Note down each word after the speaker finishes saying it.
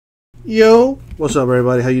Yo, what's up,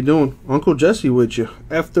 everybody? How you doing? Uncle Jesse with you.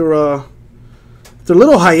 After a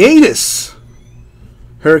little hiatus,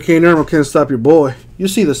 Hurricane Irma can't stop your boy. You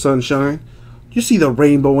see the sunshine. You see the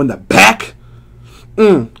rainbow in the back.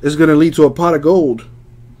 It's gonna lead to a pot of gold.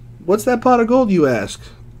 What's that pot of gold, you ask?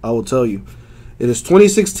 I will tell you. It is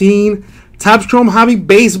 2016 Topps Chrome Hobby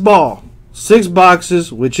Baseball. 6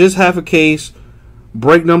 boxes, which is half a case.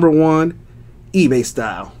 Break number 1, eBay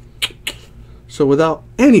style. So without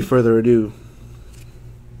any further ado,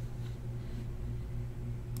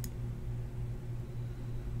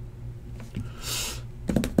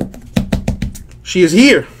 she is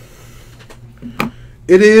here.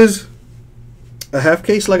 It is a half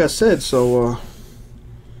case, like I said, so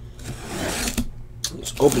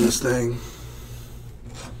let's open this thing.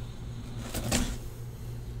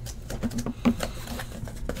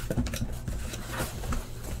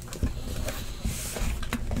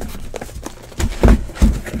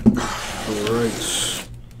 Alright.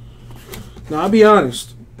 Now, I'll be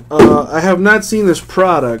honest. I have not seen this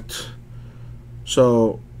product,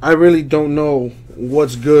 so I really don't know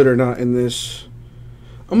what's good or not in this.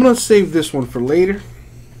 I'm going to save this one for later.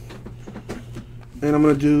 And I'm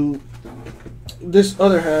going to do this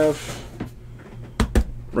other half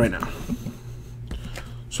right now.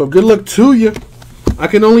 So good luck to you. I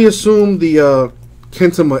can only assume the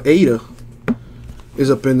Kenta Maeda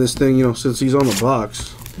is up in this thing, you know, since he's on the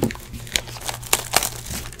box.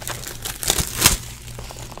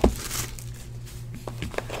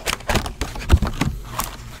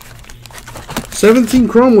 $17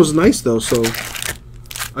 chrome was nice though, so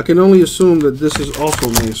I can only assume that this is also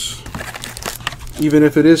nice, even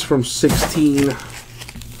if it is from 16.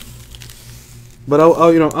 But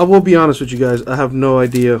I will be honest with you guys. I have no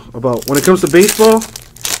idea about, when it comes to baseball.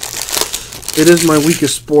 It is my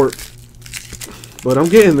weakest sport, but I'm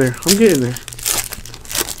getting there. I'm getting there.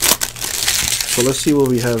 So let's see what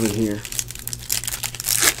we have in here.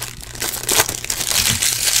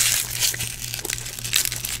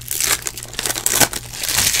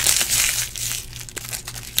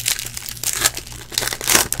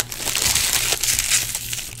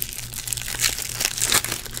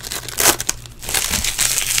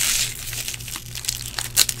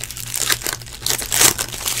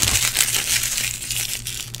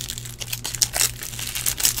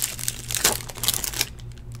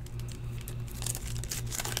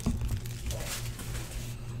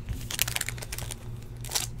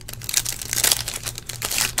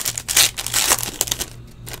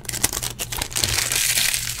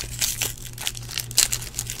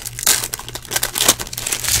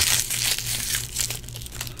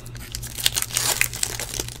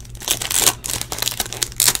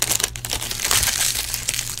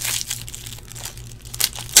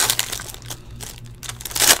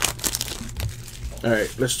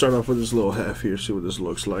 Alright, let's start off with this little half here, see what this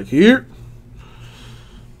looks like here.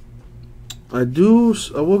 I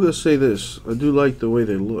will say this, I do like the way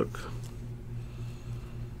they look.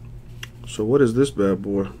 So what is this bad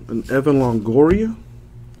boy? An Evan Longoria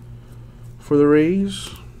for the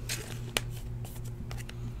Rays.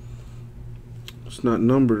 It's not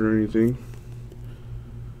numbered or anything.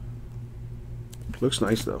 Looks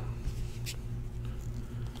nice though.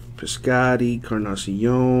 Piscotty,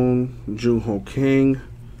 Carnacion, Junho King.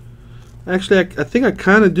 Actually, I think I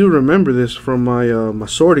kind of do remember this from my my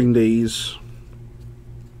sorting days.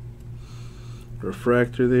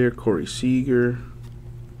 Refractor there, Corey Seager,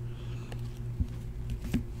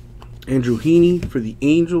 Andrew Heaney for the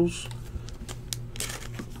Angels.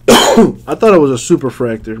 I thought it was a super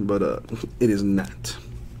fractor, but it is not.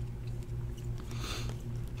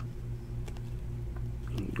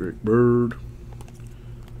 Greg Bird.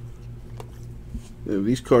 Yeah,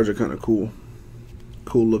 these cards are kind of cool.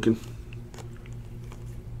 Cool looking.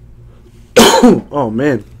 Oh,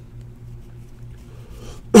 man.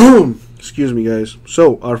 Excuse me, guys.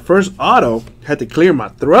 So, our first auto had to clear my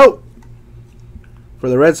throat. For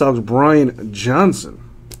the Red Sox, Brian Johnson.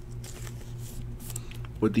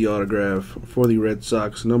 With the autograph for the Red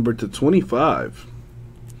Sox, numbered to 25.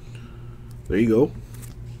 There you go.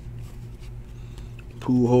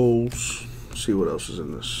 Pujols. Let's see what else is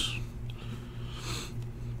in this.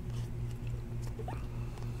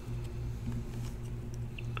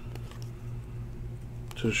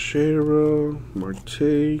 Teixeira,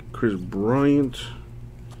 Marte, Chris Bryant,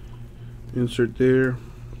 insert there,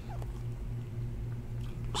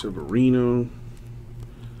 Severino,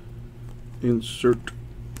 insert.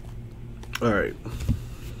 Alright,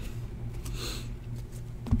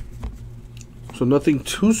 so nothing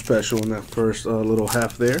too special in that first little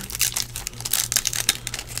half there.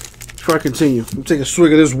 Before I continue, I'm gonna take a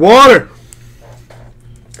swig of this water.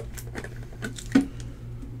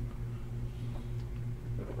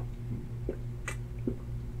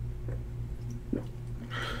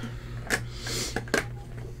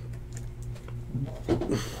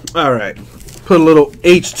 All right, put a little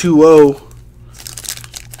H2O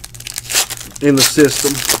in the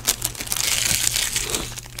system.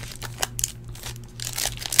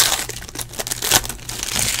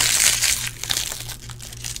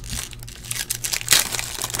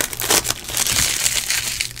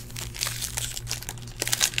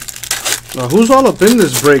 Who's all up in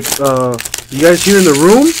this break? You guys here in the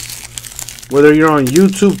room? Whether you're on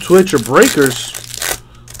YouTube, Twitch, or Breakers.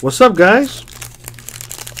 What's up, guys?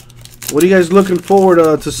 What are you guys looking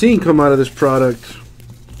forward to seeing come out of this product?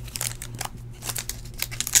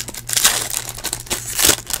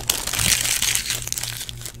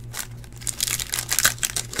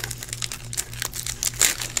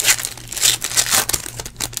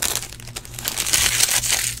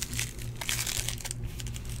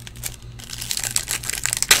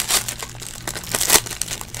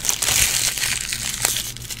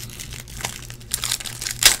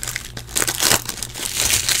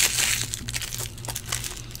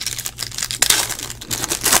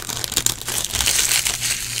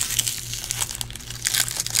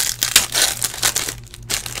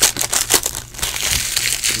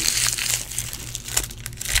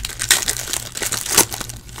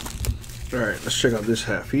 Alright, let's check out this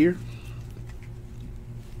half here.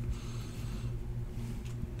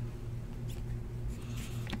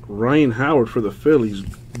 Ryan Howard for the Phillies.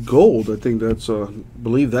 Gold, I think that's,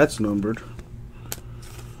 believe that's numbered.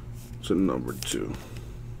 It's a number 2.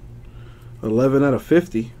 11 out of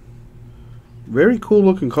 50. Very cool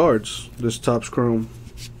looking cards, this Topps Chrome.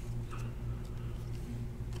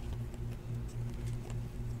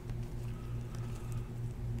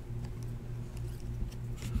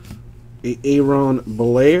 Aaron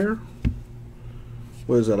Blair.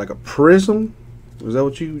 What is that, like a prism? Is that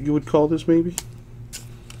what you would call this, maybe?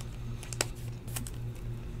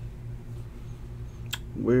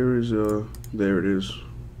 Where is there it is.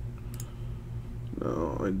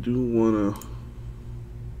 Now I do want to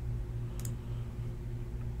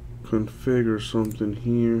configure something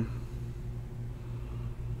here.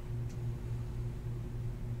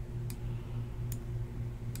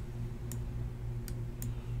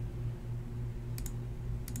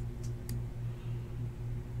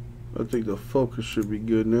 I think the focus should be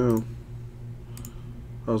good now.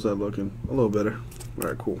 How's that looking? A little better.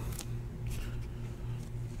 Alright, cool.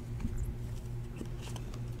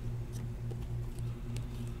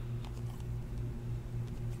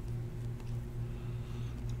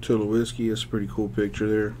 Tulowitzki, that's a pretty cool picture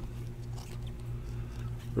there.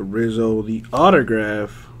 The Rizzo, the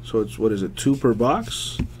autograph. So it's, what is it, 2 per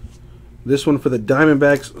box? This one for the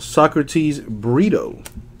Diamondbacks, Socrates Brito.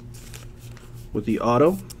 With the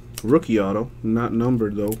auto. Rookie auto, not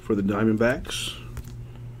numbered though, for the Diamondbacks.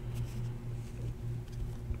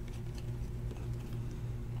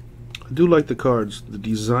 I do like the cards, the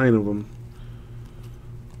design of them.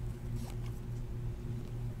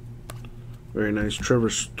 Very nice.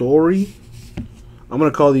 Trevor Story. I'm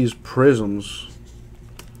gonna call these prisms.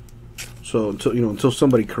 So until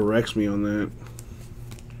somebody corrects me on that,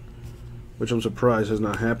 which I'm surprised has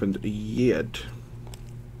not happened yet.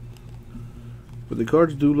 But the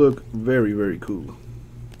cards do look very, very cool.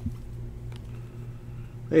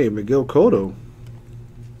 Hey, Miguel Cotto.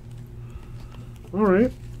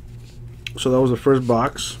 Alright. So that was the first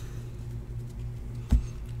box.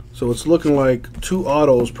 So it's looking like 2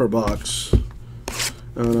 autos per box.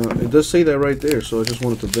 It does say that right there, so I just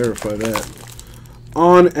wanted to verify that.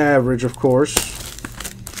 On average, of course.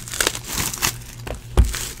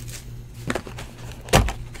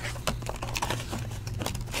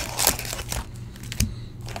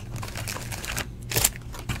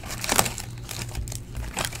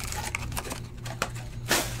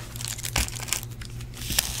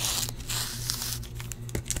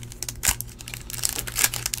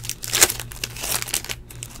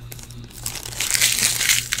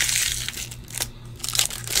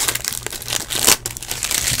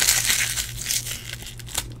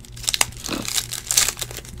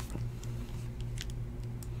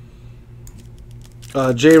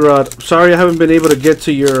 J-Rod, sorry I haven't been able to get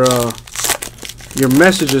to your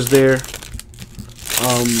messages there.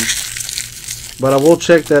 But I will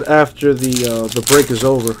check that after the break is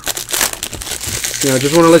over. I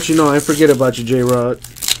just want to let you know I didn't forget about you, J-Rod.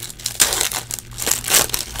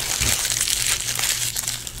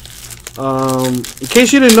 In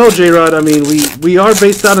case you didn't know, J-Rod, I mean, we are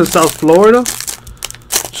based out in South Florida.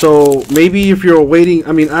 So maybe if you're waiting,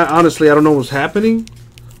 I mean, honestly, I don't know what's happening.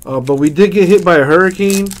 But we did get hit by a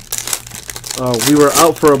hurricane. We were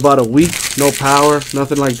out for about a week. No power,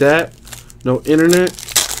 nothing like that. No internet.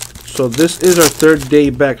 So this is our 3rd day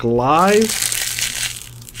back live.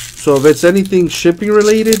 So if it's anything shipping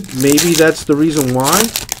related, maybe that's the reason why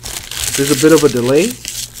there's a bit of a delay.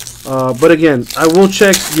 But again, I will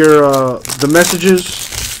check your the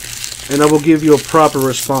messages, and I will give you a proper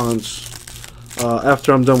response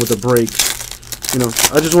after I'm done with the break. You know,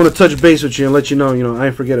 I just want to touch base with you and let you know, I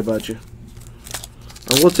ain't forget about you.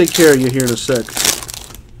 I will take care of you here in a sec.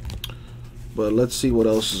 But let's see what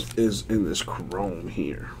else is in this chrome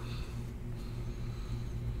here.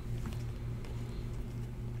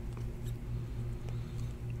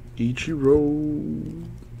 Ichiro.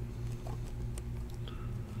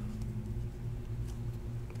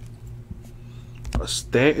 A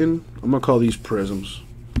Stanton. I'm going to call these prisms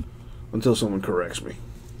until someone corrects me.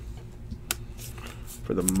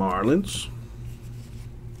 For the Marlins.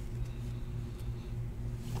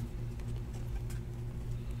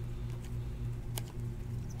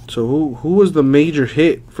 So who was the major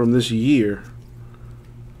hit from this year?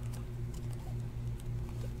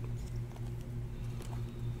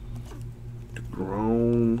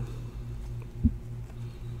 Grown.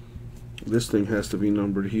 This thing has to be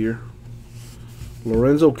numbered here.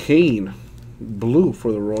 Lorenzo Cain, blue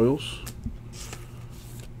for the Royals.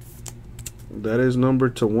 That is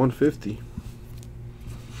numbered to 150.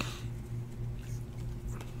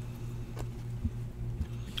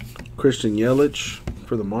 Christian Yelich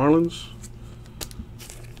for the Marlins.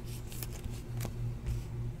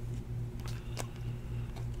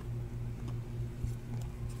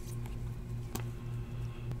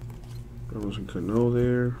 Robinson Cano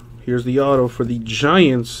there. Here's the auto for the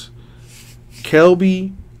Giants.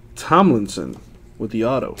 Kelby Tomlinson with the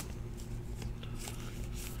auto.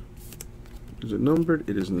 Is it numbered?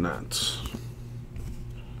 It is not.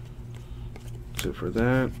 That's it for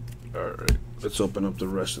that. Alright, let's open up the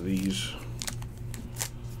rest of these.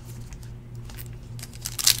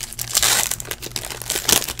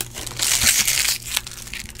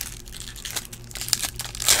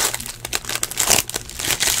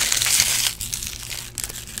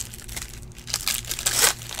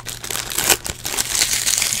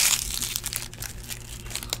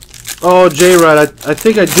 Oh, J-Rod, I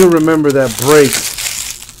think I do remember that break.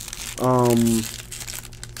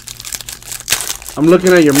 I'm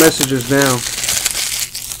looking at your messages now.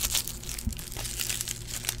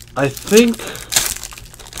 I think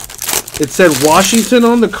it said Washington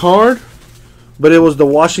on the card, but it was the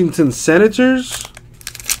Washington Senators.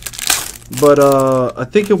 But I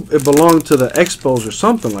think it belonged to the Expos or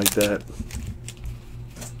something like that.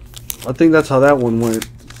 I think that's how that one went,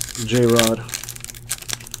 J-Rod.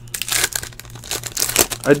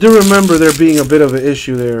 I do remember there being a bit of an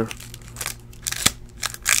issue there.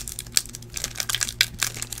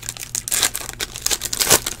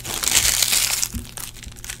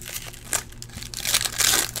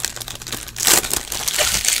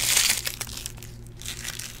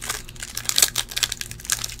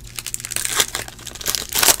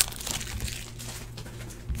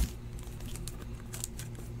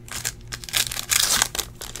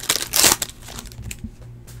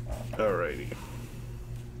 Alrighty.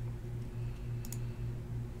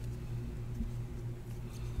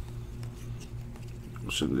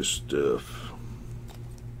 What's in this stuff?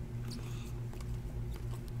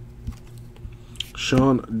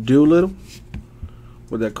 Sean Doolittle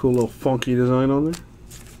with that cool little funky design on there.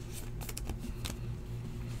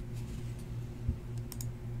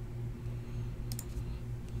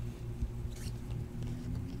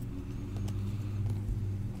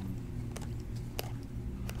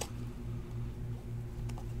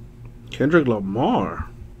 Kendrick Lamar.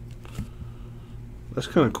 That's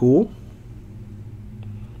kind of cool.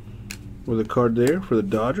 With a card there for the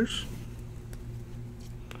Dodgers.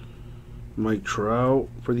 Mike Trout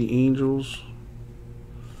for the Angels.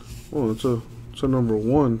 Oh, it's a number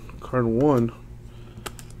 1, card 1.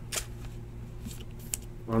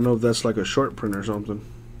 I don't know if that's like a short print or something.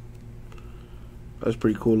 That's a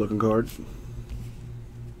pretty cool looking card.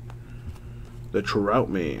 The Trout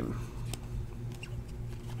Man.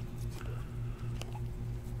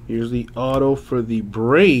 Here's the auto for the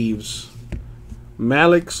Braves.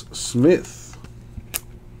 Malix Smith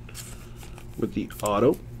with the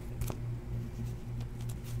auto.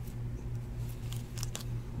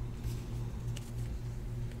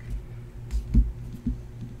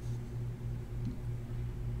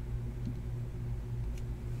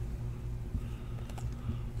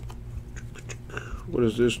 What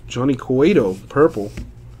is this? Johnny Cueto, purple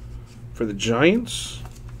for the Giants.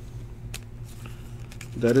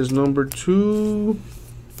 That is number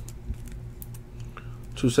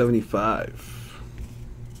 275.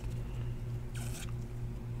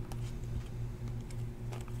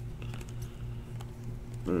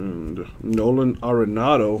 And Nolan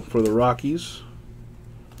Arenado for the Rockies.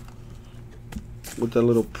 With that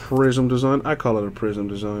little prism design. I call it a prism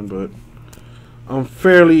design, but I'm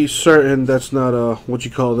fairly certain that's not what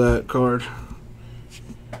you call that card.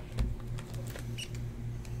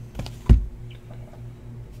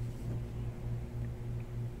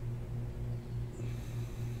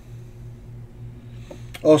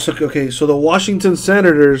 Also, okay, so the Washington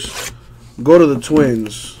Senators go to the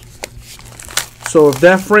Twins. So if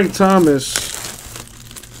that Frank Thomas,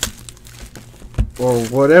 or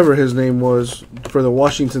whatever his name was, for the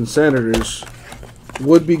Washington Senators,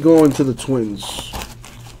 would be going to the Twins.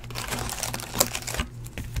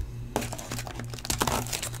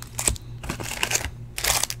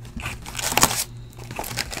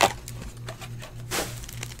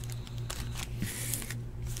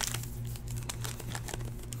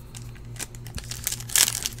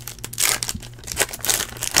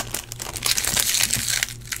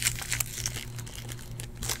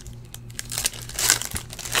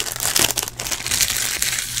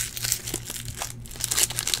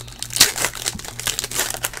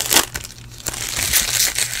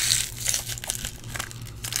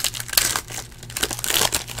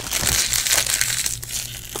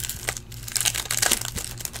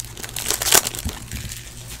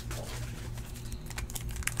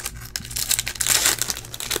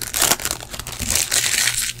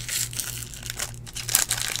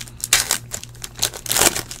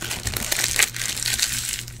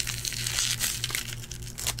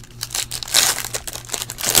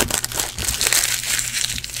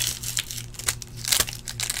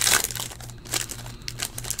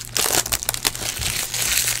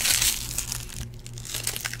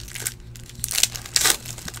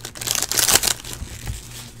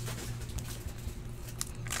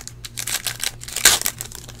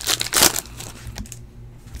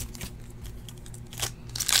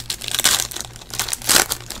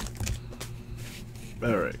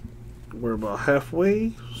 Alright, we're about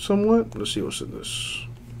halfway, somewhat. Let's see what's in this.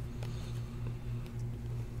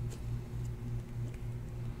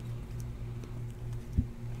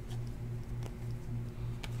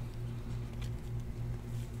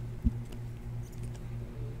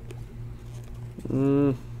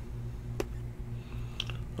 I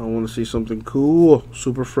want to see something cool.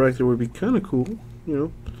 Superfractor would be kind of cool, you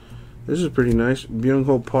know. This is pretty nice.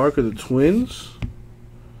 Byung-Ho Park of the Twins.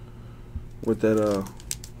 With that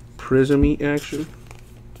prism-y action.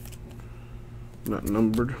 Not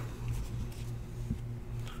numbered.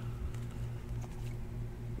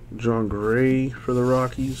 John Gray for the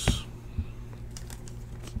Rockies.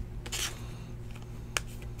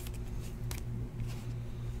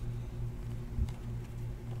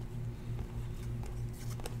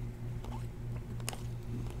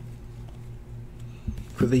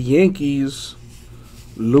 For the Yankees,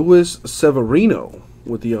 Luis Severino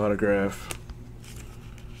with the autograph.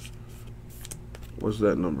 What's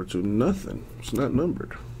that number to? Nothing. It's not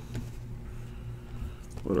numbered.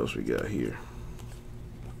 What else we got here?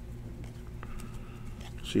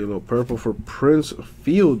 See a little purple for Prince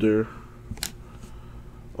Fielder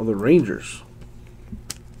on the Rangers.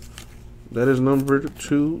 That is numbered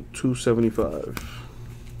to 275.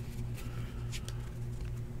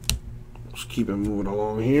 Let's keep it moving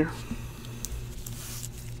along here.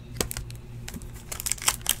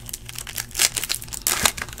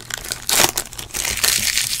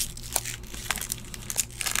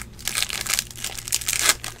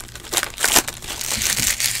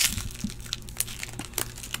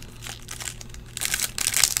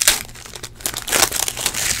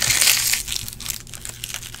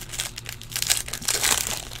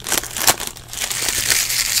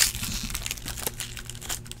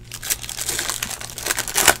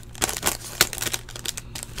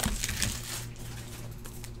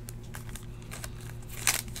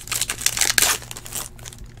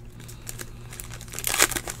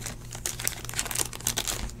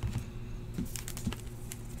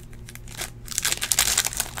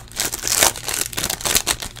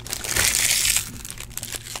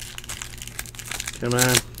 Come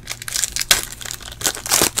on.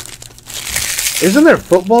 Isn't there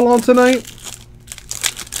football on tonight?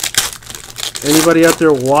 Anybody out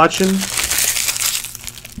there watching?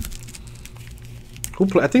 Who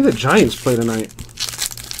play? I think the Giants play tonight.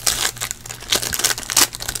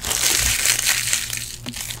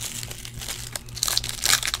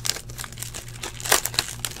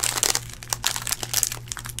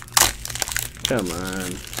 Come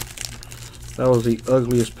on. That was the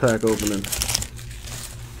ugliest pack opening.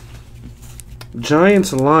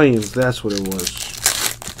 Giants Lions, that's what it was.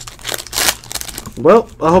 Well,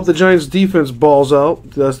 I hope the Giants defense balls out.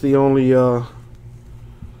 That's the only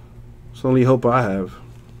It's the only hope I have.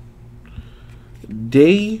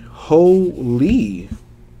 Dae-Ho Lee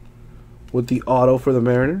with the auto for the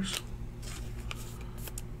Mariners.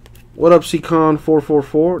 What up,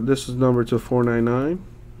 Seacon444? This is number to 499.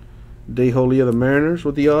 Dae-Ho Lee of the Mariners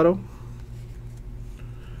with the auto.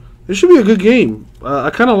 This should be a good game.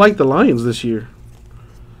 I kind of like the Lions this year.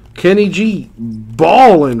 Kenny G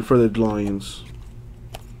balling for the Lions.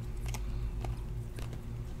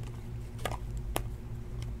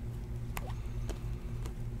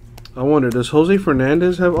 I wonder, does Jose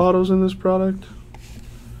Fernandez have autos in this product?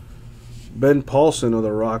 Ben Paulson of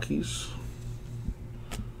the Rockies.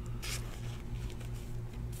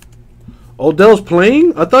 Odell's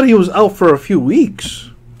playing? I thought he was out for a few weeks.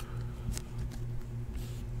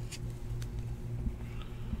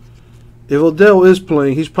 If Odell is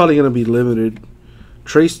playing, he's probably going to be limited.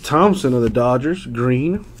 Trace Thompson of the Dodgers,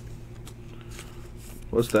 green.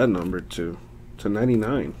 What's that number to? To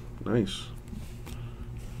 99. Nice.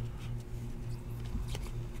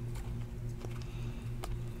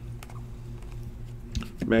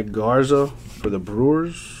 Matt Garza for the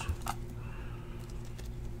Brewers.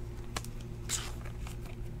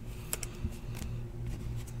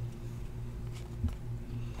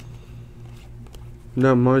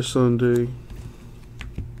 Not my Sunday.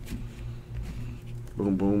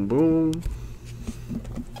 Boom, boom, boom.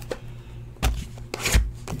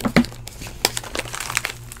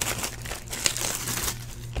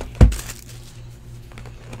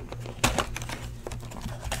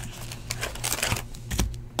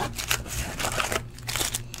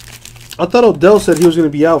 I thought Odell said he was going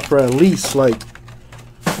to be out for at least like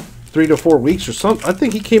 3 to 4 weeks or something. I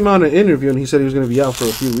think he came out in an interview and he said he was going to be out for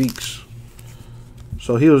a few weeks.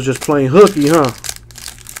 So he was just playing hooky, huh?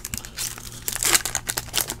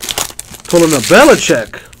 Pulling a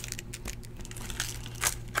Belichick.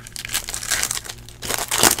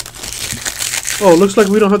 Oh, it looks like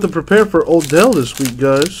we don't have to prepare for Odell this week,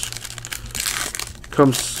 guys.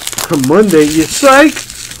 Come Monday, you psych!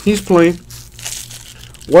 He's playing.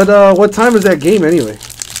 What time is that game anyway?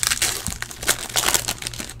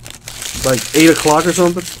 Like 8 o'clock or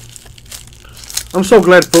something? I'm so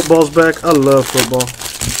glad football's back. I love football.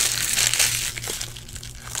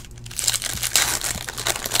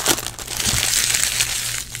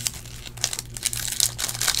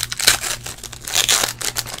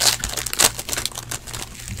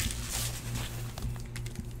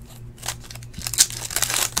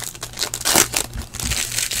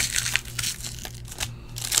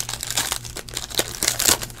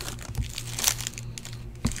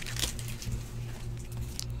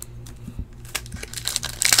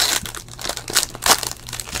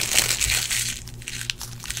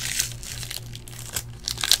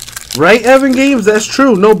 Right, Evan Games? That's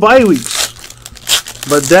true. No bye weeks.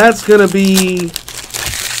 But that's going to be...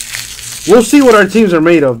 We'll see what our teams are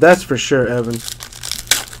made of. That's for sure, Evan.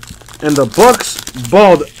 And the Bucks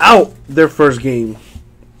balled out their first game.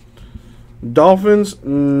 Dolphins,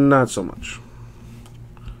 not so much.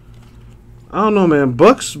 I don't know, man.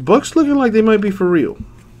 Bucks looking like they might be for real.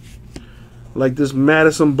 Like this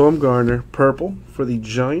Madison Bumgarner purple for the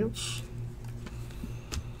Giants.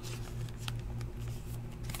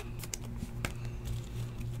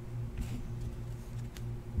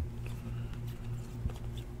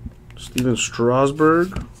 Steven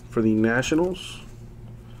Strasburg for the Nationals.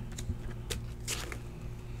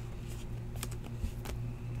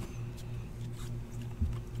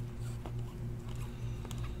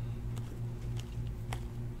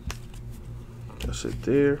 That's it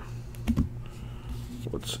there.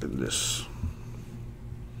 What's in this?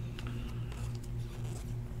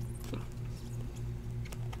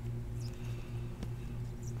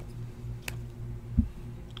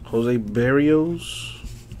 Jose Barrios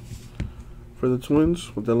for the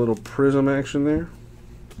Twins with that little prism action there.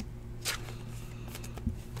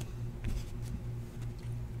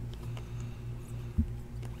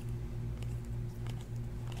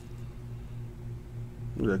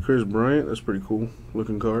 We got Chris Bryant. That's pretty cool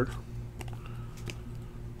looking card.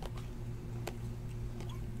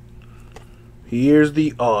 Here's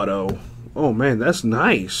the auto. Oh man, that's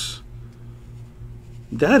nice.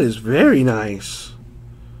 That is very nice.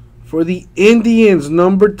 For the Indians,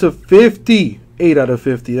 numbered to 50. 8 out of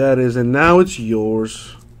 50, that is. And now it's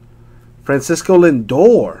yours. Francisco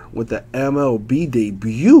Lindor with the MLB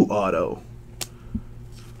debut auto.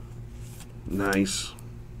 Nice.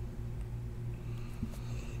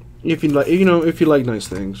 If you like, if you like nice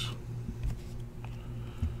things.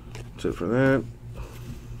 That's it for that.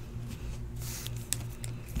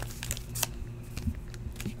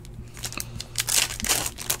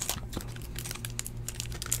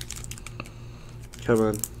 Come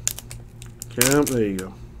on. Cam, there you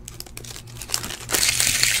go.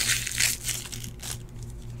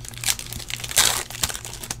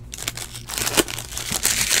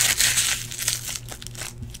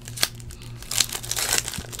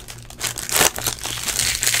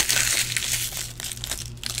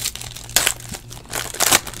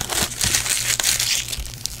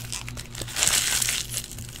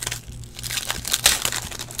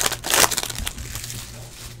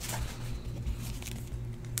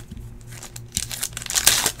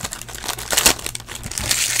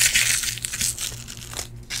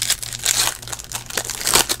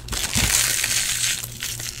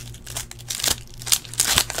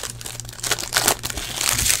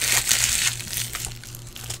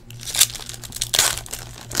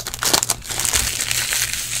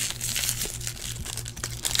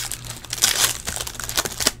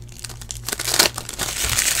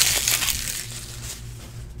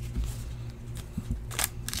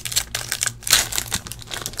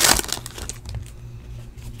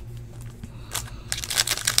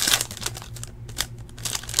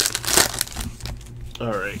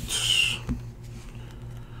 All right.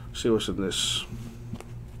 See what's in this.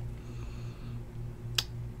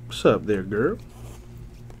 What's up there, girl?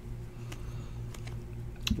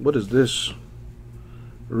 What is this?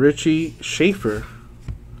 Richie Schaefer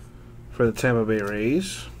for the Tampa Bay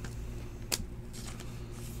Rays.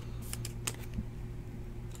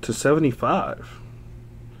 /75.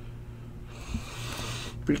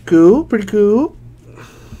 Pretty cool, pretty cool.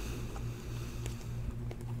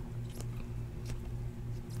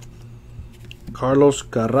 Carlos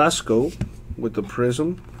Carrasco with the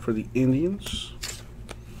prism for the Indians.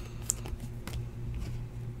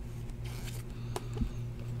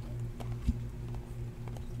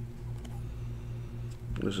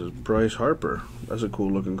 This is Bryce Harper. That's a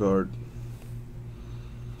cool looking card.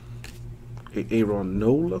 Aaron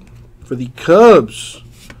Nola for the Cubs.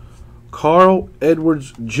 Carl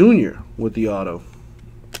Edwards Jr. with the auto.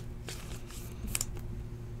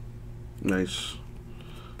 Nice.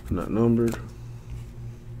 Not numbered.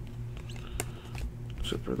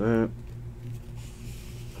 Except for that.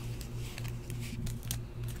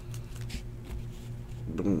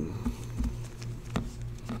 Boom.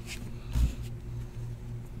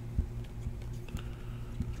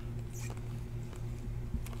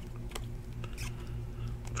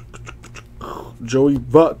 Joey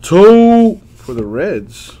Votto for the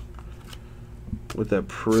Reds with that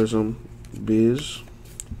prism biz.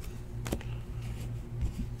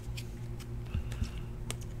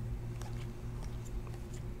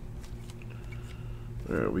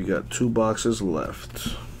 All right, we got 2 boxes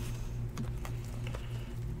left.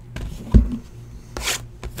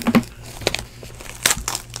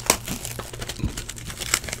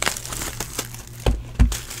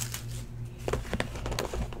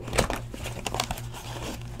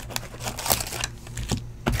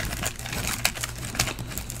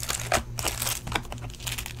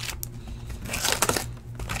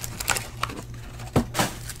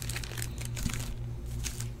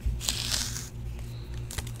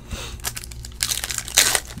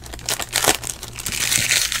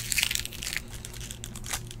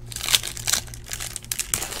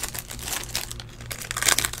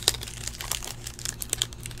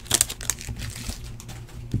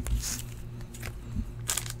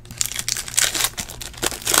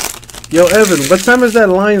 Yo, Evan, what time is that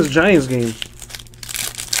Lions-Giants game?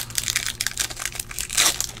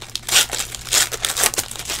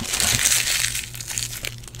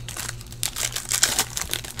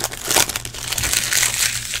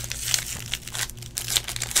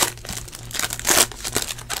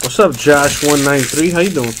 What's up, Josh193? How you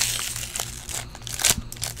doing?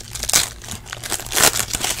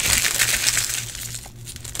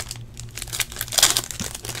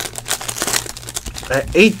 At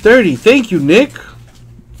 8:30. Thank you, Nick.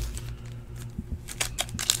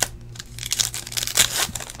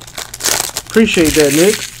 Appreciate that,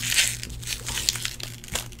 Nick.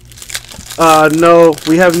 No,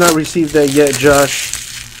 we have not received that yet, Josh.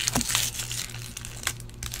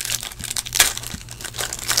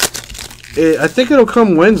 I think it'll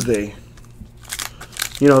come Wednesday.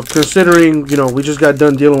 You know, considering, you know, we just got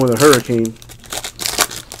done dealing with a hurricane.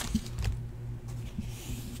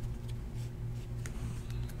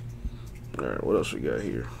 Alright, what else we got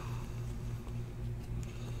here?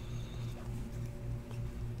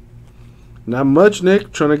 Not much,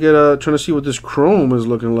 Nick. Trying to see what this chrome is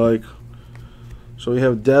looking like. So we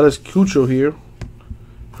have Dallas Cucho here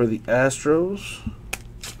for the Astros.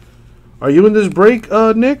 Are you in this break,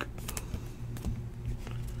 Nick?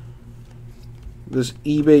 This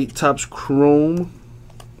eBay Topps Chrome.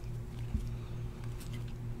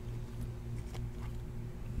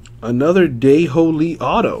 Another Dae-Ho Lee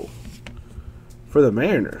auto for the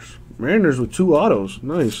Mariners. Mariners with 2 autos.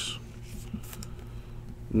 Nice.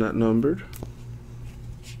 Not numbered.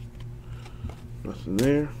 Nothing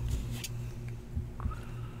there.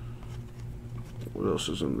 What else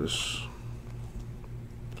is in this?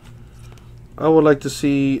 I would like to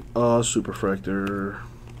see a Superfractor.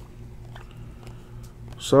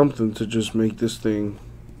 Something to just make this thing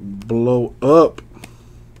blow up.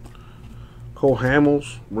 Cole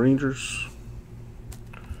Hamels, Rangers.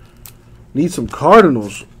 Need some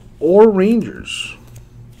Cardinals or Rangers.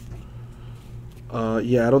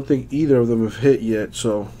 Yeah, I don't think either of them have hit yet,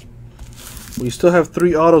 so we still have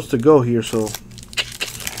 3 autos to go here, so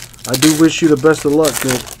I do wish you the best of luck,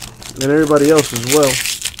 Nick, and everybody else as well.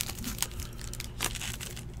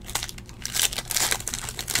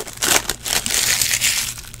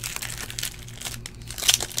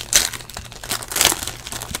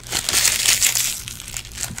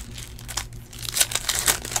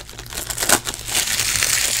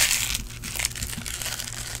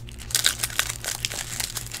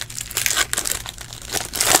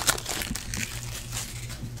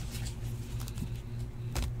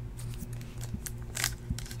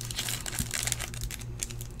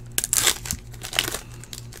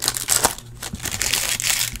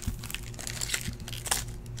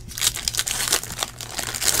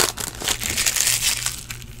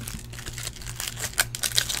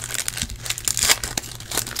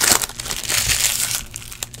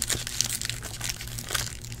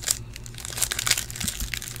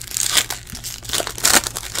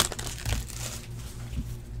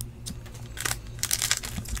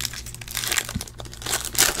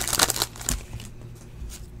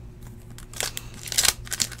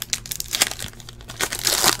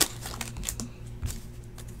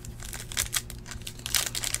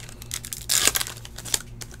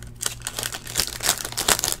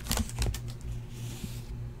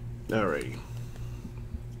 Alrighty.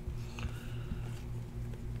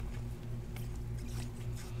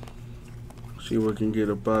 See what we can get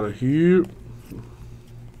up out of here.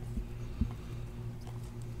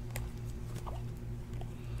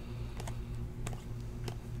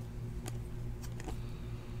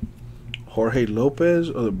 Jorge Lopez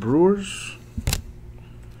of the Brewers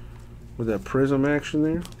with that prism action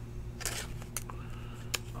there.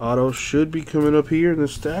 Auto should be coming up here in the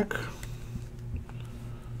stack.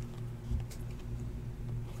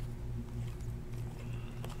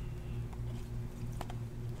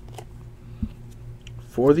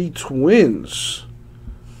 For the Twins,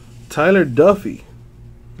 Tyler Duffy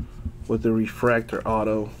with the refractor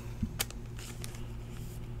auto.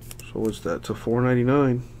 So what's that? To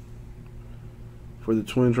 $4.99 for the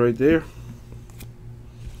Twins right there.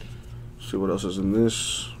 See what else is in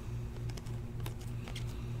this.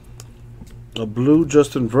 A blue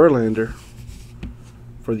Justin Verlander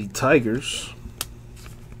for the Tigers.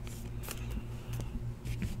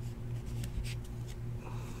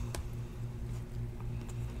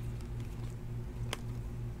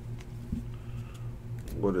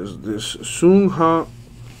 What is this? Sung Ha.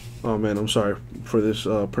 Oh man, I'm sorry for this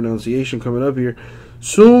pronunciation coming up here.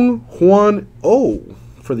 Sung Hwan Oh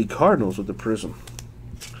for the Cardinals with the prism.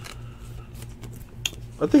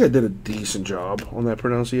 I think I did a decent job on that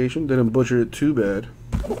pronunciation. Didn't butcher it too bad.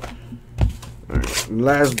 Alright,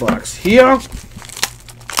 last box here.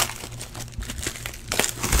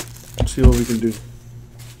 Let's see what we can do.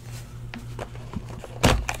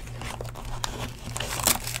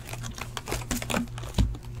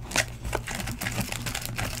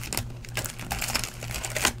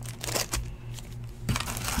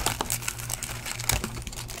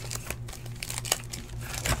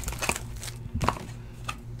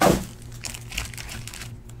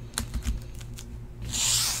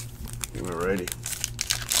 Alrighty.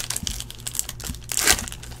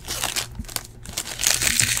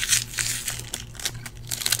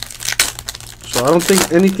 So I don't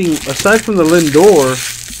think anything, aside from the Lindor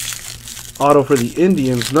auto for the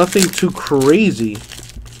Indians, nothing too crazy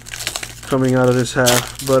coming out of this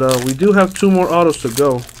half. But we do have 2 more autos to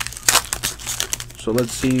go. So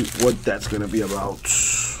let's see what that's going to be about.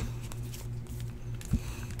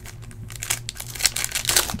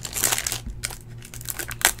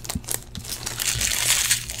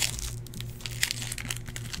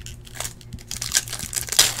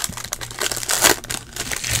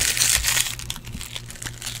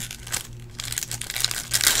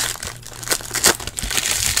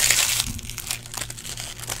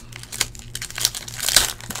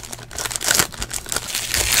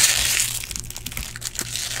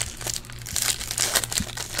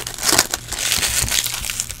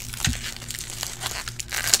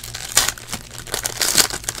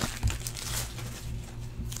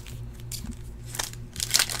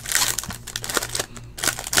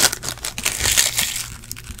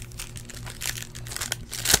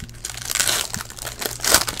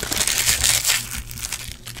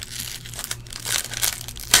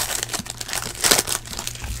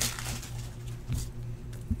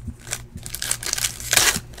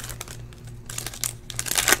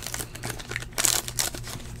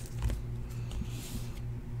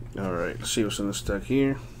 Alright, let's see what's in the stack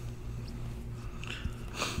here.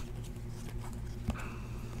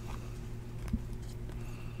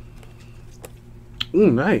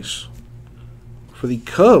 Ooh, nice. For the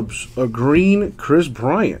Cubs, a green Chris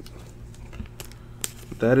Bryant.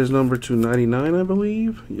 That is number 299, I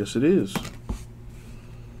believe. Yes, it is.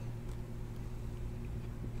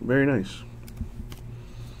 Very nice.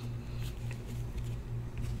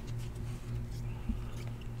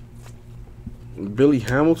 Billy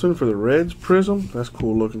Hamilton for the Reds Prism. That's a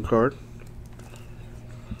cool looking card.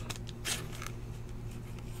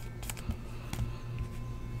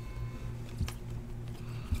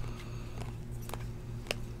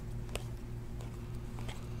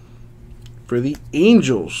 For the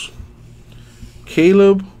Angels,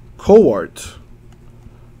 Caleb Cowart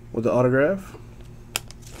with the autograph.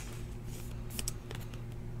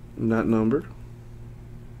 Not numbered.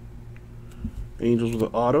 Angels with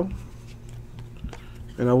the auto.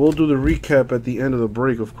 And I will do the recap at the end of the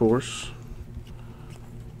break, of course.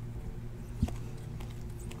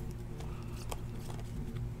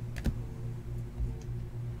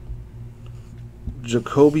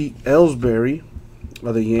 Jacoby Ellsbury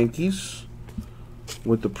of the Yankees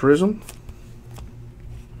with the Prism.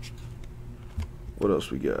 What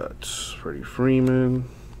else we got? Freddie Freeman.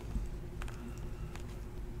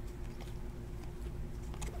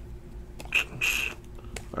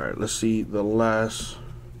 All right, let's see the last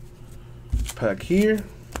pack here.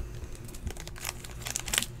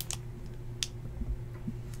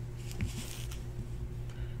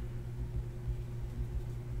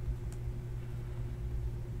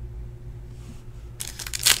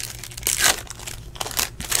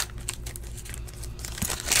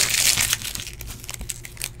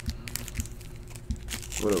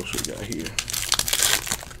 What else we got here?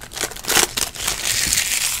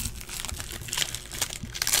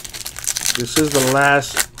 This is the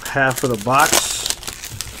last half of the box.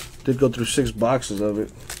 Did go through 6 boxes of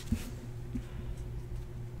it.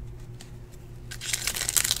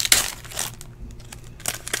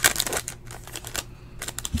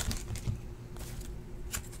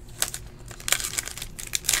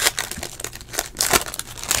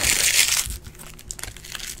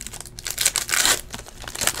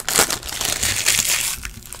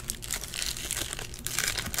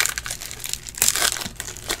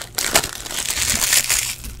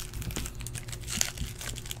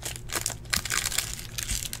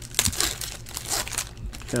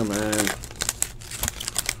 Come on.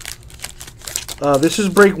 This is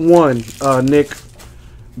break 1, Nick.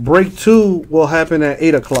 Break 2 will happen at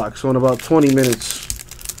 8 o'clock, so in about 20 minutes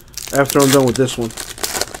after I'm done with this one.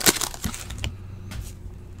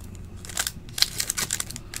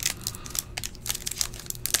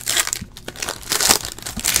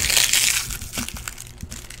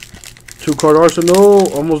 Two-card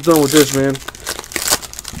arsenal. Almost done with this, man.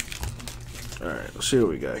 Alright, let's see what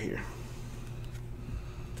we got here.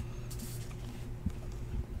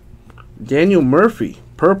 Daniel Murphy,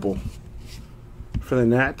 purple, for the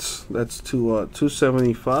Nats. That's to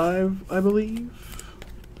 275, I believe.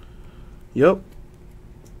 Yep.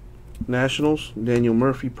 Nationals, Daniel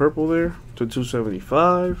Murphy, purple there, to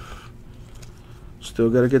 275. Still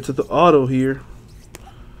got to get to the auto here.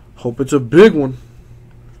 Hope it's a big one.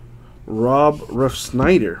 Rob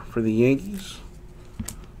Refsnyder for the Yankees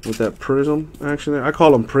with that prism action there. I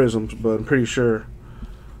call them prisms, but I'm pretty sure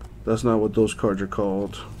that's not what those cards are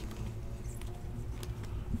called.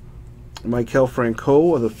 Michael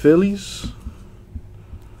Franco of the Phillies.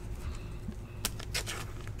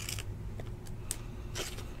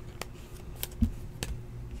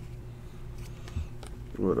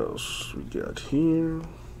 What else we got here?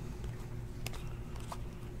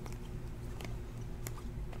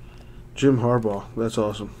 Jim Harbaugh. That's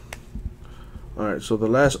awesome. Alright, so the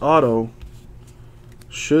last auto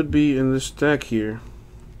should be in this stack here.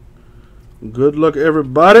 Good luck,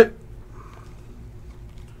 everybody.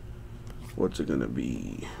 What's it gonna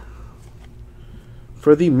be?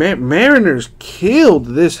 For the Mariners, killed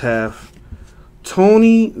this half.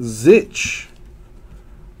 Tony Zitch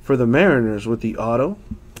for the Mariners with the auto.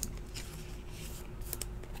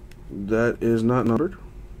 That is not numbered.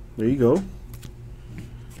 There you go.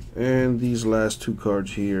 And these last 2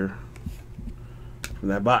 cards here from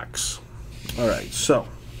that box. Alright, so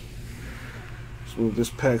let's move this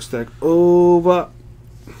pack stack over.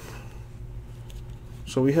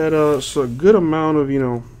 So we had a good amount of,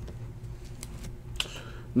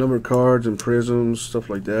 numbered cards and prisms, stuff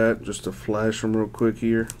like that. Just to flash them real quick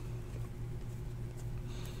here.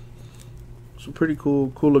 Some pretty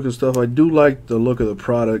cool looking stuff. I do like the look of the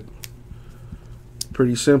product.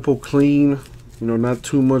 Pretty simple, clean. Not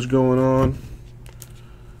too much going on.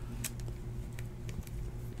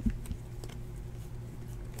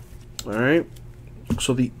 right.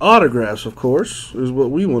 So the autographs, of course, is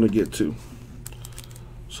what we want to get to.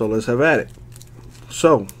 So let's have at it.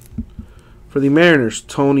 So for the Mariners,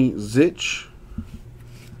 Tony Zitch,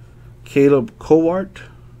 Caleb Cowart.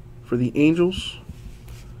 For the Angels,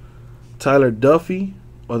 Tyler Duffy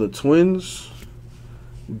of the Twins,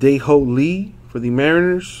 Dae-Ho Lee for the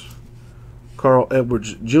Mariners, Carl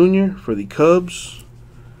Edwards Jr. for the Cubs,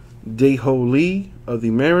 Dae-Ho Lee of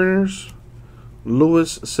the Mariners,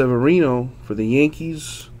 Luis Severino for the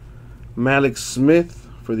Yankees, Malik Smith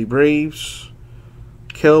for the Braves,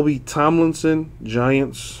 Kelby Tomlinson,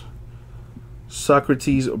 Giants,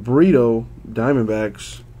 Socrates Brito,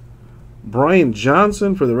 Diamondbacks, Brian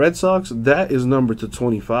Johnson for the Red Sox. That is numbered to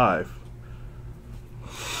 25.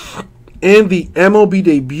 And the MLB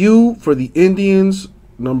debut for the Indians,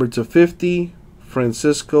 numbered to 50,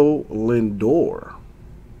 Francisco Lindor.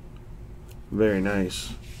 Very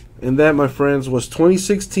nice. And that, my friends, was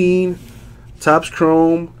 2016 Topps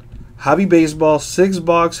Chrome Hobby Baseball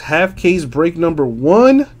 6-box half case break number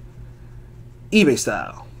 1, eBay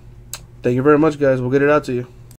style. Thank you very much, guys. We'll get it out to you.